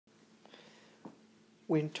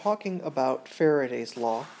When talking about Faraday's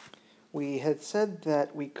law, we had said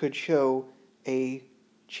that we could show a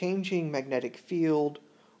changing magnetic field,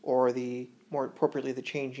 or more appropriately, the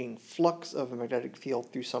changing flux of a magnetic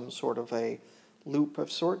field through some sort of a loop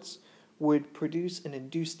of sorts, would produce an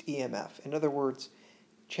induced EMF. In other words,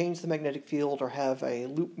 change the magnetic field or have a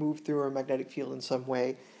loop move through a magnetic field in some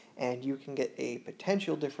way, and you can get a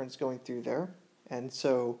potential difference going through there. And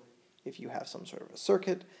so if you have some sort of a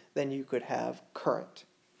circuit, then you could have current.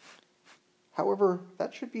 However,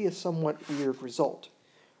 that should be a somewhat weird result.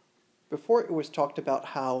 Before it was talked about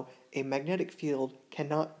how a magnetic field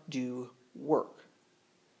cannot do work.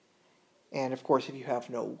 And of course, if you have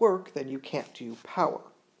no work, then you can't do power.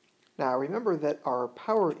 Now remember that our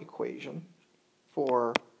power equation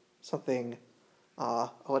for something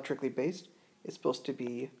electrically based is supposed to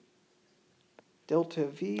be delta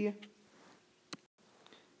V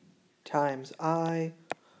times I,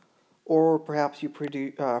 or perhaps you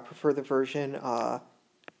prefer the version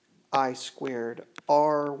I squared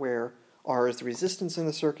R, where R is the resistance in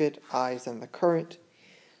the circuit, I is then the current.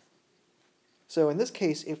 So in this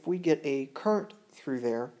case, if we get a current through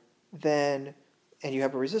there, then, and you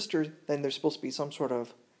have a resistor, then there's supposed to be some sort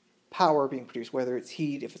of power being produced, whether it's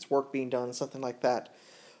heat, if it's work being done, something like that.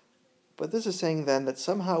 But this is saying then that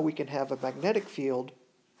somehow we can have a magnetic field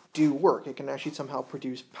do work. It can actually somehow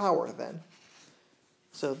produce power then.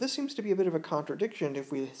 So this seems to be a bit of a contradiction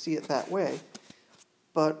if we see it that way,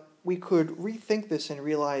 but we could rethink this and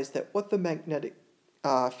realize that what the magnetic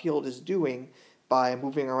field is doing by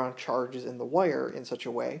moving around charges in the wire in such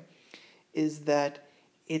a way is that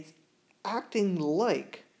it's acting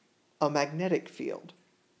like a magnetic field.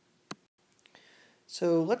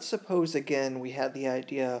 So let's suppose again we had the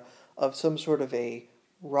idea of some sort of a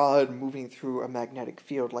rod moving through a magnetic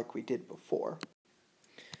field like we did before.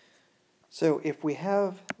 So if we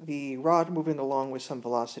have the rod moving along with some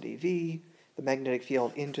velocity v, the magnetic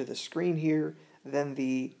field into the screen here, then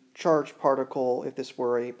the charged particle, if this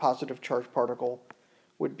were a positive charged particle,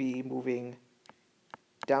 would be moving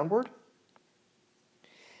downward.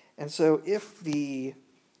 And so if the,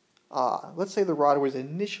 let's say the rod was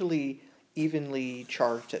initially evenly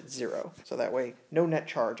charged at 0, so that way no net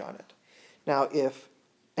charge on it. Now if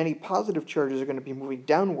any positive charges are going to be moving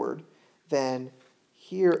downward, then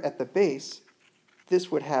here at the base, this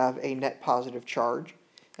would have a net positive charge,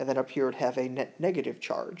 and then up here it would have a net negative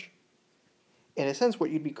charge. In a sense, what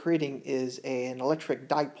you'd be creating is an electric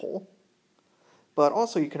dipole, but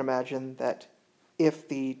also you can imagine that if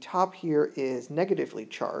the top here is negatively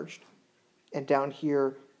charged, and down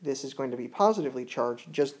here this is going to be positively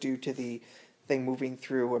charged just due to the thing moving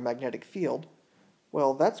through a magnetic field,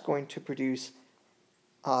 well, that's going to produce,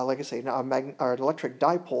 like I say, an electric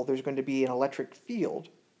dipole. There's going to be an electric field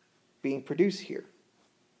being produced here.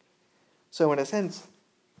 So in a sense,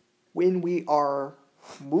 when we are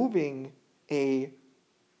moving a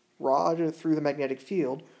rod through the magnetic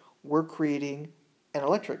field, we're creating an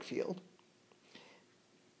electric field.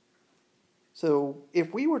 So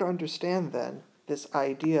if we were to understand then this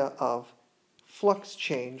idea of flux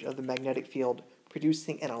change of the magnetic field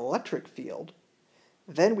producing an electric field,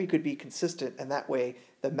 then we could be consistent, and that way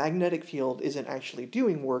the magnetic field isn't actually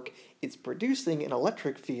doing work, it's producing an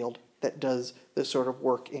electric field that does the sort of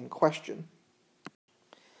work in question.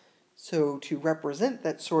 So to represent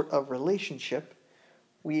that sort of relationship,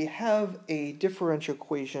 we have a differential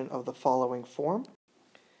equation of the following form.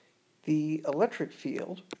 The electric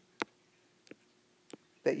field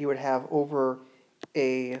that you would have over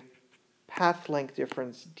a path length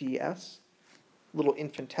difference ds, little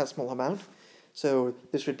infinitesimal amount. So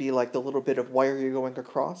this would be like the little bit of wire you're going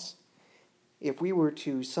across. If we were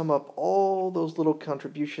to sum up all those little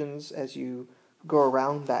contributions as you go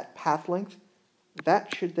around that path length,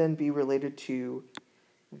 that should then be related to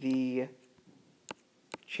the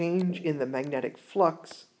change in the magnetic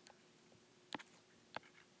flux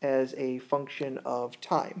as a function of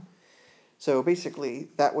time. So basically,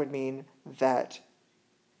 that would mean that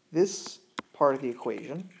this part of the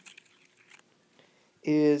equation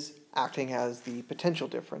is acting as the potential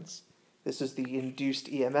difference. This is the induced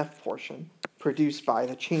EMF portion produced by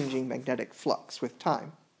the changing magnetic flux with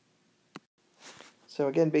time. So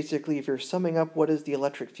again, basically, if you're summing up what is the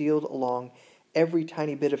electric field along every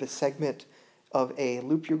tiny bit of a segment of a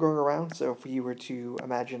loop you're going around, so if you were to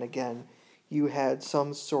imagine again, you had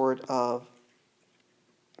some sort of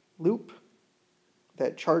loop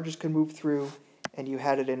that charges could move through, and you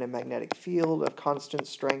had it in a magnetic field of constant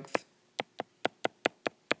strength,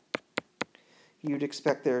 you'd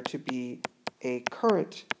expect there to be a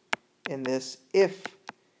current in this if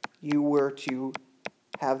you were to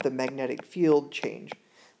have the magnetic field change.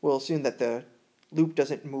 We'll assume that the loop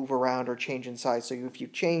doesn't move around or change in size. So if you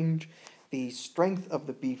change the strength of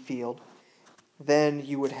the B field, then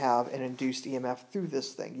you would have an induced EMF through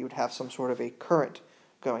this thing. You would have some sort of a current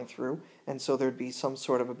going through, and so there'd be some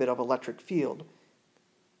sort of a bit of electric field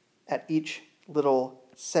at each little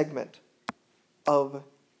segment of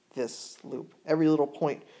this loop. Every little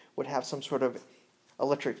point would have some sort of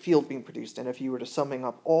electric field being produced, and if you were to summing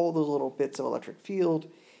up all those little bits of electric field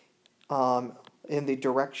in the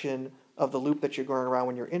direction of the loop that you're going around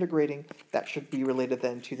when you're integrating, that should be related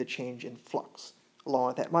then to the change in flux, along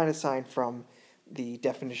with that minus sign from the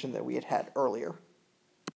definition that we had earlier.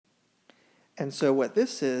 And so what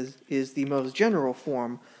this is the most general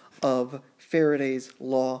form of Faraday's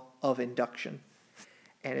law of induction.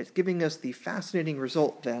 And it's giving us the fascinating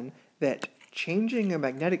result then that changing a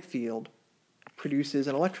magnetic field produces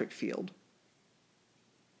an electric field.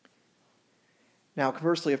 Now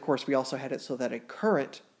conversely, of course, we also had it so that a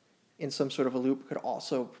current in some sort of a loop could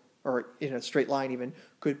also, or in a straight line even,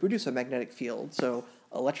 could produce a magnetic field. So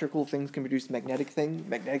electrical things can produce magnetic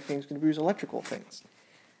things can produce electrical things.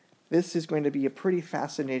 This is going to be a pretty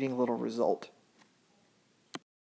fascinating little result.